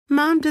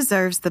Mom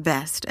deserves the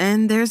best,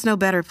 and there's no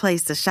better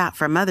place to shop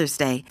for Mother's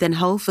Day than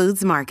Whole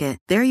Foods Market.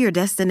 They're your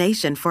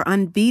destination for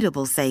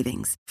unbeatable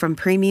savings, from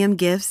premium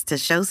gifts to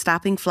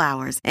show-stopping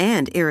flowers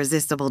and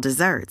irresistible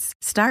desserts.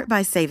 Start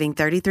by saving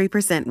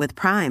 33% with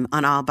Prime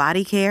on all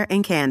body care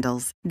and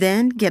candles.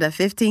 Then get a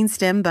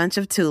 15-stem bunch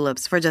of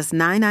tulips for just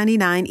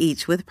 $9.99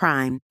 each with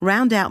Prime.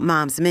 Round out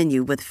Mom's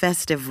menu with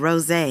festive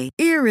rosé,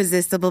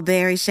 irresistible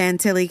berry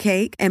chantilly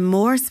cake, and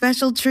more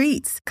special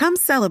treats. Come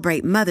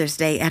celebrate Mother's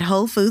Day at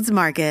Whole Foods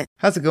Market.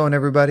 How's it going,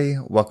 everybody?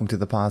 Welcome to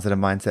the Positive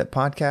Mindset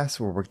Podcast,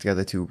 where we work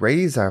together to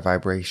raise our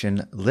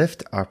vibration,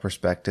 lift our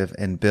perspective,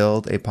 and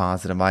build a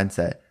positive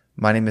mindset.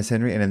 My name is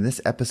Henry, and in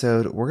this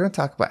episode, we're going to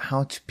talk about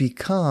how to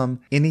become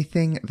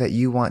anything that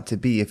you want to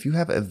be. If you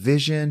have a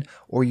vision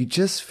or you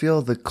just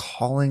feel the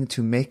calling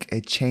to make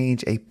a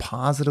change, a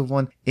positive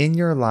one in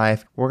your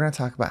life, we're going to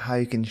talk about how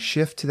you can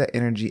shift to that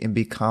energy and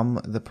become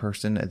the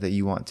person that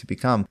you want to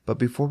become. But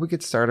before we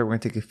get started, we're going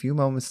to take a few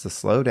moments to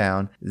slow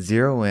down,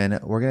 zero in.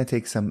 We're going to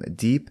take some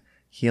deep,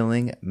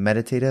 healing,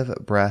 meditative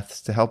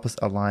breaths to help us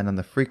align on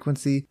the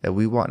frequency that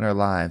we want in our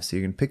lives. So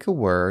you can pick a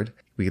word: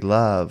 we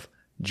love,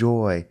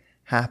 joy,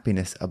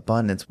 happiness,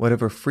 abundance,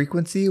 whatever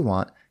frequency you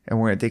want. And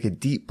we're going to take a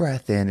deep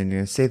breath in, and you're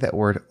going to say that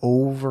word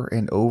over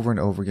and over and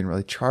over again.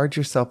 Really charge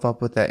yourself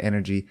up with that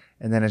energy.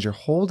 And then as you're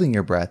holding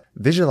your breath,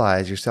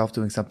 visualize yourself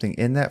doing something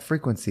in that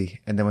frequency.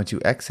 And then once you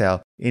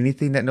exhale,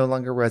 anything that no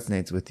longer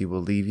resonates with you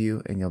will leave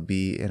you, and you'll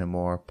be in a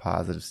more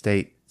positive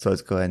state. So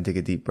let's go ahead and take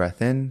a deep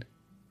breath in.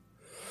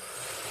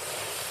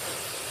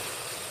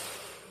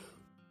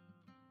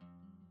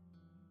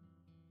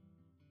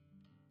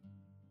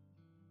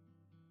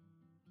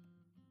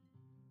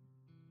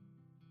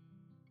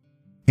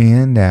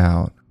 And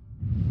out.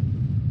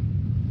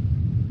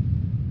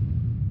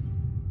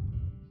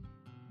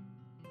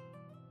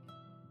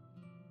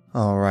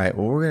 All right,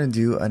 well, we're going to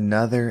do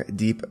another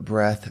deep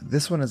breath.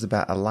 This one is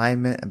about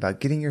alignment, about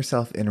getting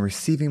yourself in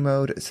receiving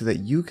mode so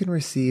that you can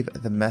receive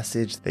the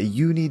message that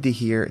you need to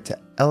hear to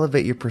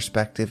elevate your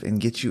perspective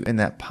and get you in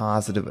that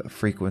positive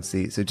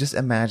frequency. So just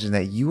imagine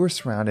that you are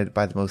surrounded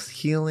by the most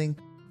healing,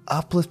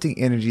 uplifting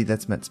energy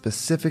that's meant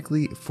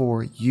specifically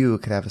for you.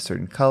 It could have a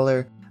certain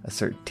color, a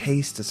certain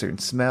taste, a certain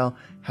smell,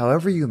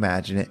 however you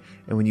imagine it.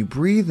 And when you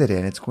breathe it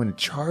in, it's going to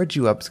charge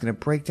you up. It's going to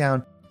break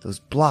down those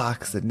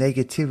blocks, the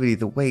negativity,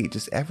 the weight,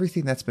 just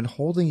everything that's been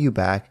holding you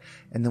back.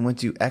 And then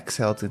once you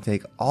exhale, it's going to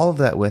take all of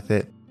that with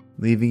it,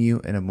 leaving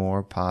you in a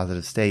more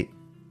positive state.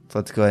 So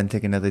let's go ahead and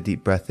take another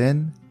deep breath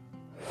in.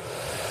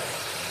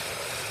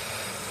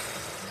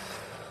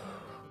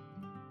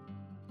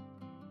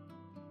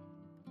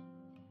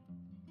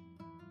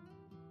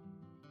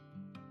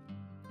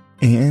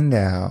 And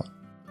out.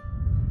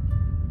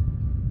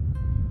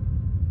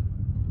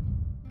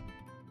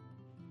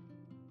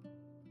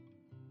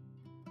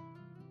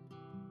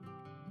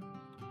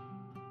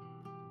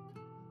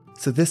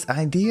 So this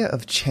idea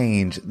of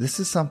change, this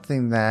is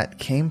something that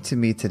came to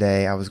me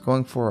today. I was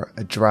going for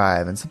a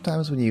drive, and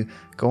sometimes when you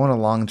go on a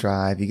long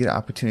drive, you get an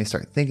opportunity to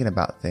start thinking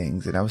about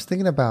things. And I was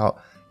thinking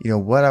about,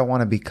 what I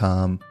want to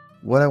become,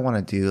 what I want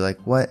to do,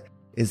 like what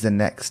is the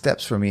next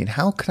steps for me, and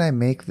how can I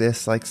make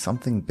this like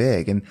something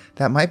big? And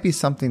that might be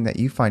something that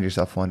you find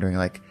yourself wondering,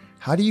 like,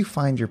 how do you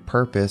find your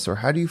purpose, or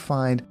how do you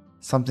find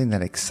something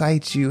that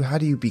excites you? How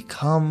do you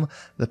become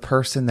the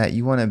person that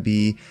you want to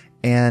be?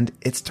 And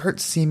it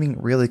starts seeming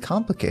really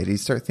complicated. You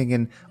start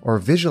thinking or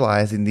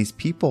visualizing these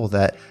people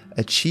that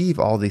achieve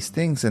all these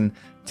things. And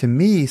to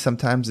me,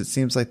 sometimes it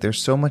seems like there's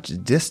so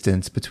much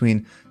distance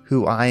between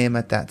who I am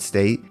at that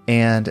state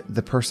and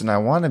the person I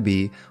want to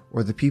be,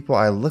 or the people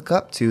I look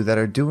up to that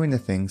are doing the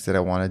things that I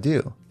want to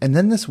do. And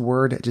then this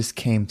word just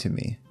came to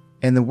me.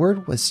 And the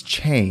word was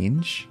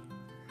change,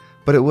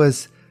 but it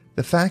was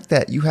the fact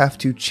that you have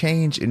to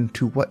change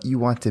into what you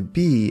want to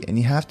be, and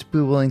you have to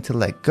be willing to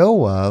let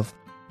go of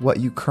what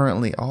you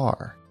currently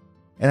are.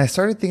 And I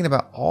started thinking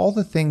about all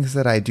the things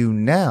that I do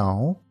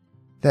now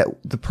that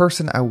the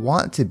person I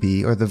want to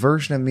be, or the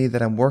version of me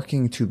that I'm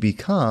working to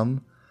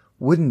become,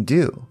 wouldn't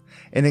do.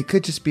 And it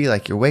could just be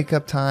like your wake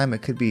up time.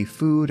 It could be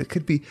food. It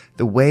could be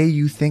the way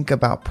you think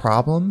about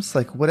problems,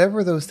 like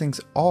whatever those things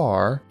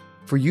are.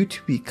 For you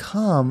to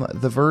become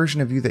the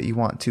version of you that you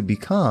want to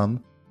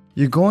become,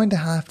 you're going to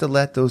have to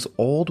let those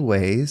old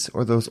ways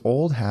or those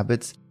old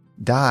habits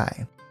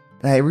die.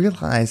 And I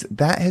realize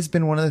that has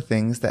been one of the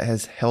things that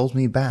has held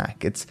me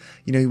back. It's,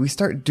 we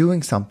start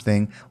doing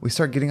something, we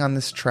start getting on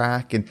this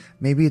track, and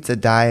maybe it's a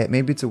diet,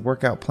 maybe it's a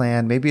workout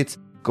plan, maybe it's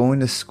going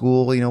to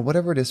school,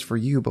 whatever it is for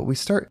you, but we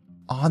start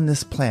on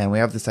this plan. We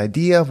have this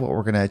idea of what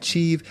we're going to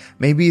achieve.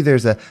 Maybe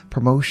there's a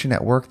promotion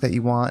at work that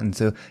you want, and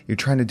so you're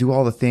trying to do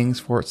all the things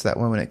for it so that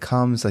when it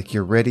comes, like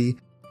you're ready.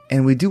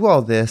 And we do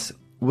all this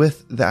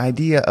with the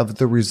idea of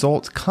the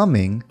results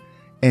coming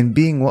and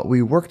being what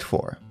we worked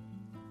for.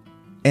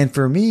 And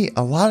for me,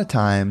 a lot of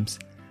times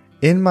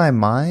in my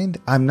mind,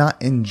 I'm not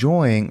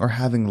enjoying or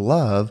having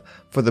love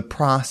for the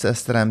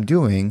process that I'm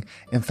doing.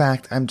 In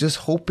fact, I'm just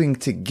hoping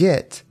to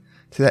get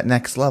to that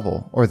next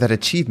level or that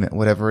achievement,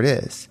 whatever it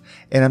is.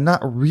 And I'm not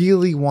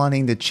really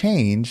wanting to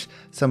change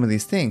some of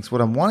these things.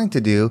 What I'm wanting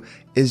to do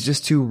is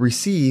just to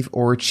receive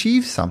or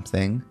achieve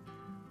something,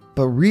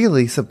 but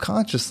really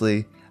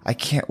subconsciously, I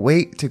can't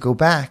wait to go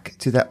back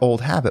to that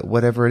old habit,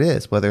 whatever it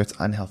is, whether it's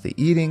unhealthy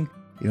eating,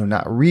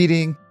 not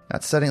reading,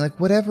 not studying, like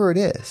whatever it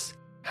is.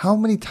 How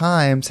many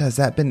times has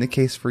that been the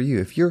case for you?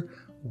 If you're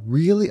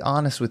really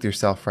honest with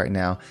yourself right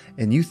now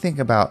and you think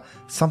about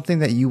something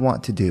that you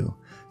want to do,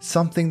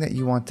 something that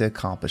you want to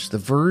accomplish, the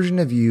version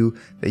of you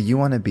that you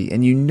want to be,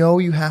 and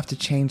you have to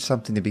change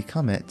something to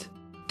become it,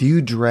 do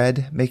you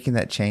dread making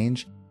that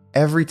change?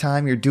 Every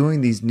time you're doing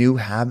these new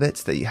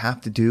habits that you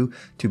have to do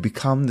to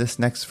become this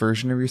next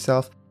version of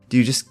yourself, do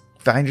you just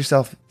find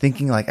yourself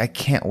thinking like, I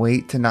can't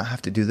wait to not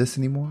have to do this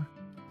anymore?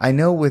 I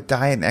know with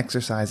diet and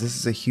exercise, this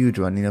is a huge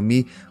one.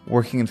 Me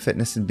working in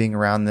fitness and being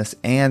around this,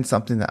 and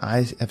something that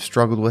I have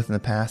struggled with in the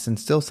past and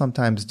still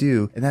sometimes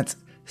do, and that's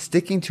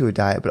sticking to a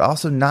diet, but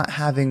also not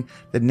having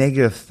the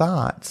negative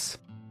thoughts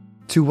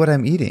to what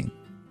I'm eating.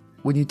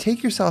 When you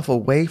take yourself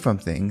away from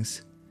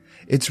things,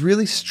 it's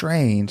really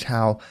strange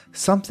how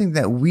something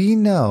that we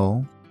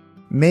know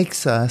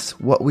makes us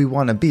what we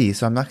want to be.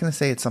 So I'm not going to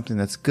say it's something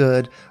that's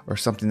good or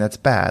something that's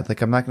bad.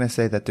 Like, I'm not going to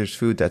say that there's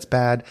food that's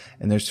bad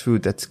and there's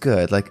food that's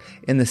good. Like,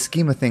 in the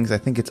scheme of things, I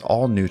think it's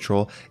all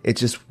neutral. It's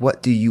just,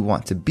 what do you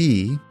want to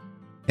be?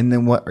 And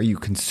then what are you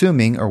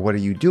consuming or what are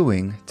you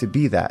doing to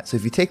be that? So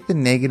if you take the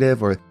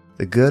negative or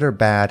the good or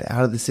bad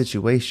out of the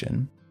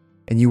situation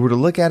and you were to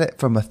look at it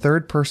from a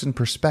third person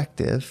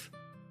perspective,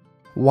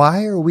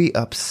 why are we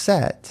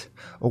upset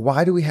or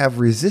why do we have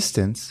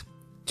resistance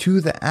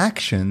to the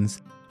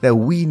actions that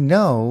we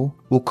know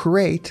will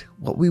create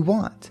what we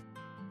want?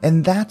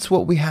 And that's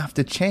what we have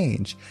to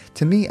change.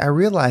 To me, I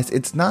realize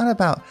it's not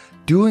about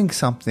doing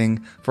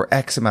something for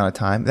X amount of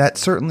time. That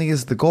certainly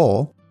is the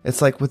goal.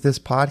 It's like with this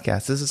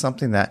podcast. This is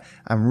something that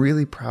I'm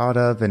really proud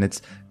of, and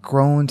it's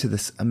grown to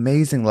this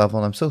amazing level,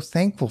 and I'm so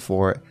thankful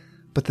for it.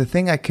 But the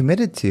thing I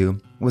committed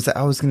to was that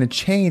I was going to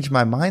change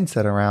my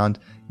mindset around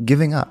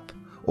giving up,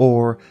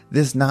 or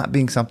this not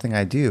being something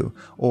I do,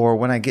 or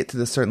when I get to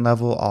this certain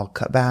level, I'll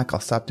cut back, I'll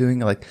stop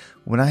doing it. Like,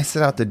 when I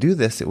set out to do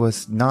this, it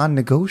was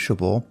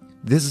non-negotiable.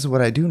 This is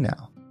what I do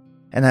now.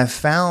 And I've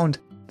found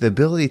the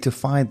ability to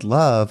find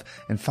love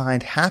and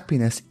find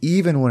happiness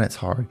even when it's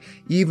hard,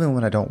 even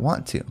when I don't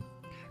want to.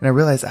 And I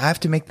realize I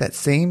have to make that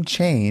same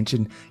change,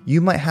 and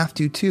you might have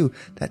to too,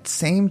 that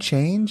same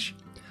change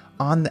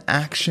on the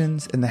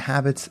actions and the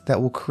habits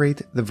that will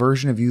create the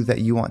version of you that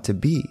you want to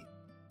be.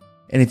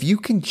 And if you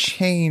can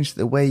change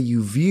the way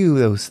you view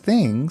those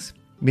things,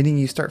 meaning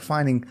you start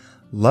finding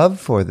love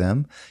for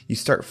them, you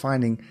start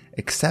finding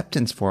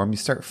acceptance for them, you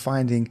start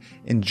finding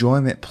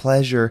enjoyment,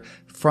 pleasure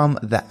from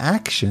the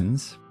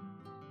actions,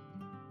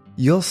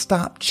 you'll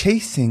stop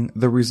chasing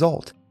the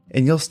result,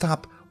 and you'll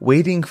stop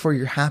waiting for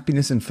your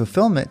happiness and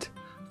fulfillment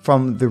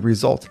from the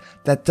result.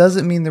 That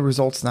doesn't mean the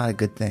result's not a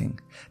good thing.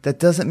 That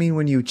doesn't mean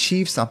when you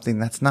achieve something,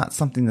 that's not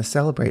something to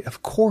celebrate.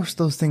 Of course,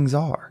 those things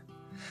are.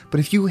 But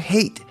if you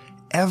hate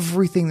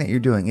everything that you're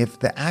doing, if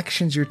the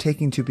actions you're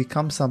taking to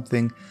become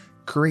something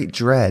create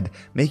dread,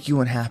 make you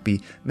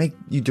unhappy, make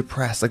you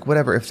depressed, like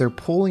whatever, if they're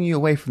pulling you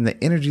away from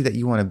the energy that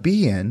you want to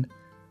be in,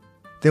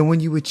 then when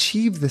you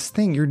achieve this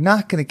thing, you're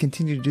not going to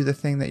continue to do the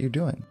thing that you're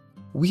doing.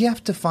 We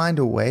have to find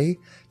a way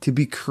to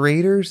be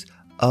creators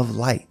of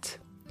light.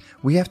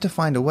 We have to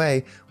find a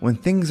way when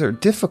things are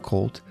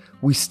difficult,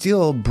 we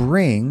still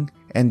bring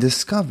and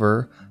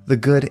discover the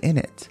good in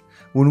it.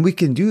 When we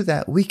can do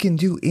that, we can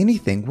do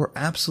anything. We're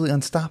absolutely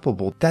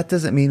unstoppable. That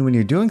doesn't mean when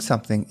you're doing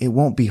something, it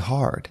won't be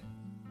hard.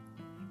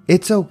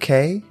 It's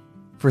okay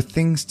for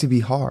things to be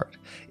hard.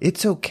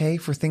 It's okay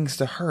for things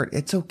to hurt.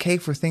 It's okay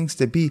for things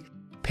to be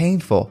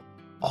painful.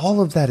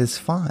 All of that is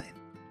fine.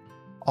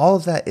 All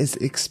of that is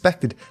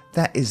expected.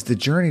 That is the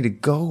journey to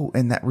go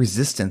in that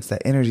resistance,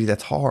 that energy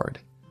that's hard.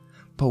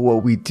 But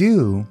what we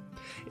do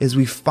is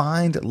we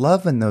find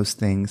love in those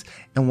things,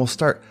 and we'll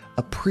start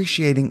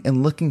appreciating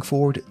and looking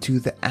forward to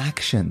the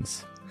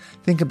actions.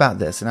 Think about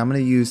this, and I'm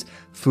going to use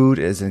food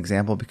as an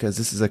example because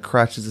this is a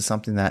crutch. This is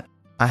something that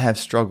I have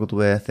struggled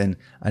with, and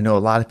I know a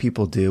lot of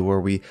people do, where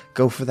we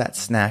go for that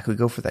snack, we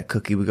go for that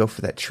cookie, we go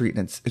for that treat,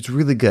 and it's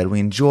really good. We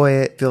enjoy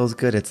it, feels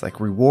good, it's like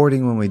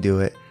rewarding when we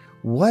do it.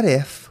 What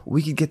if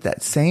we could get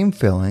that same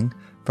feeling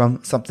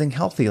from something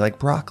healthy like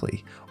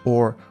broccoli,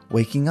 or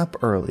waking up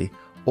early,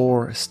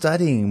 or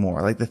studying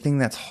more, like the thing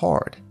that's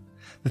hard?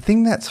 The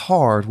thing that's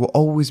hard will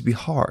always be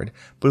hard,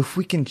 but if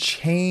we can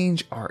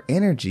change our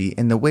energy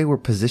and the way we're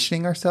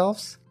positioning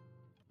ourselves,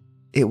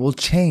 it will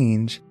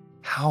change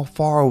how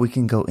far we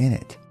can go in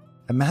it.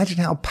 Imagine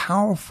how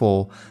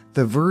powerful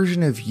the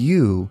version of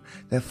you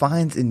that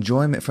finds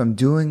enjoyment from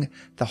doing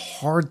the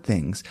hard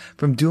things,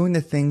 from doing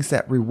the things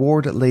that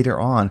reward later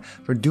on,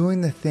 from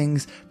doing the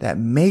things that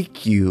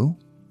make you,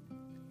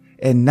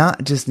 and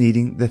not just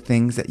needing the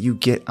things that you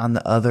get on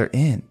the other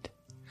end.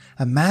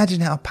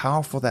 Imagine how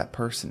powerful that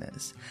person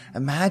is.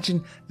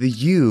 Imagine the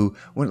you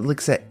when it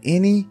looks at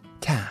any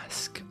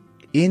task,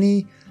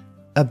 any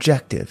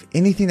objective,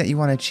 anything that you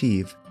want to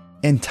achieve,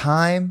 And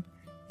time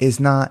is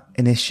not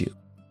an issue.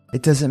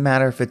 It doesn't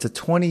matter if it's a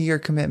 20-year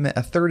commitment,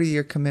 a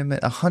 30-year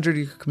commitment, a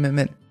 100-year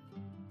commitment.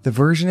 The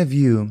version of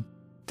you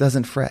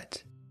doesn't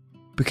fret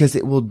because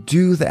it will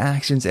do the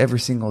actions every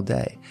single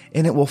day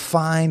and it will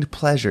find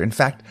pleasure. In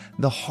fact,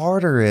 the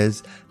harder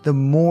is, the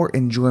more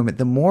enjoyment,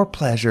 the more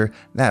pleasure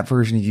that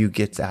version of you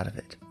gets out of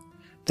it.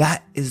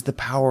 That is the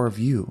power of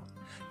you.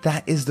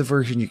 That is the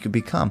version you can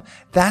become.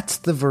 That's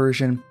the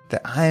version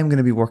that I am going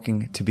to be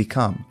working to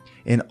become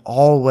in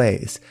all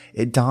ways.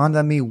 It dawned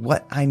on me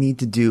what I need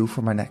to do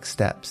for my next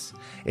steps.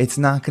 It's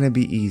not going to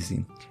be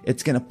easy.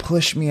 It's going to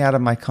push me out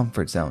of my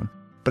comfort zone,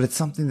 but it's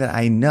something that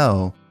I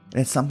know, and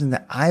it's something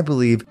that I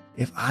believe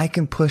if I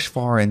can push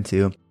far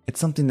into, it's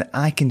something that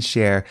I can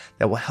share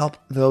that will help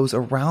those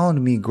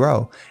around me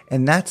grow.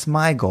 And that's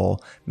my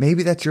goal.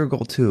 Maybe that's your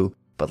goal too,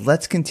 but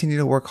let's continue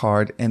to work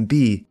hard and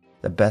be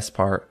the best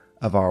part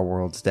of our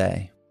world's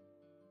day.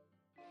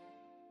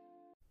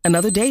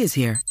 Another day is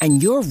here,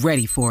 and you're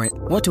ready for it.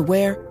 What to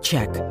wear?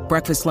 Check.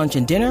 Breakfast, lunch,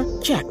 and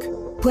dinner? Check.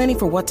 Planning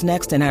for what's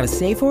next and how to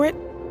save for it?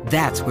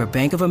 That's where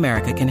Bank of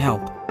America can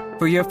help.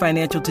 For your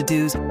financial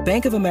to-dos,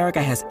 Bank of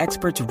America has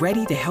experts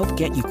ready to help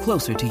get you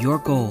closer to your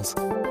goals.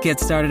 Get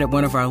started at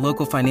one of our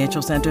local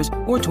financial centers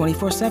or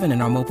 24/7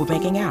 in our mobile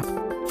banking app.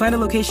 Find a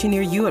location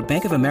near you at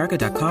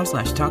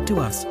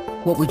bankofamerica.com/talktous.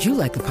 What would you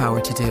like the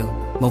power to do?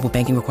 Mobile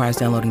banking requires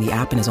downloading the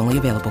app and is only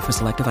available for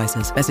select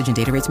devices. Message and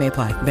data rates may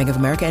apply. Bank of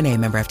America NA,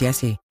 member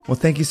FDIC. Well,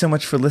 thank you so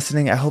much for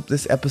listening. I hope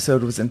this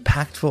episode was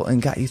impactful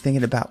and got you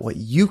thinking about what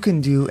you can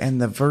do and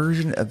the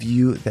version of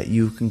you that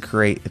you can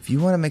create. If you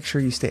want to make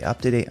sure you stay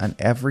up to date on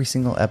every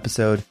single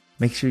episode,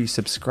 make sure you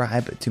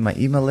subscribe to my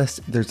email list.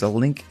 There's a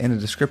link in the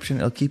description.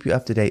 It'll keep you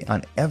up to date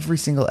on every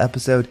single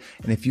episode.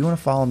 And if you want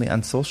to follow me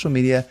on social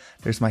media,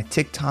 there's my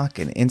TikTok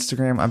and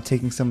Instagram. I'm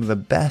taking some of the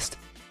best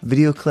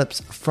video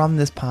clips from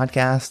this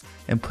podcast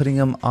and putting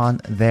them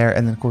on there.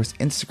 And then, of course,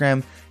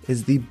 Instagram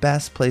is the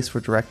best place for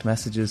direct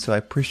messages. So I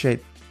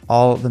appreciate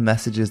all the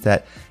messages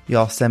that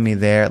y'all send me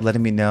there,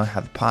 letting me know how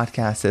the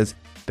podcast has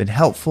been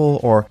helpful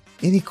or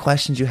any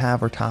questions you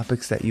have or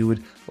topics that you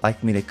would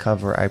like me to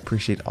cover. I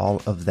appreciate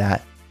all of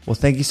that. Well,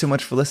 thank you so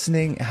much for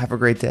listening. Have a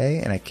great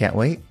day, and I can't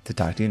wait to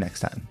talk to you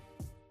next time.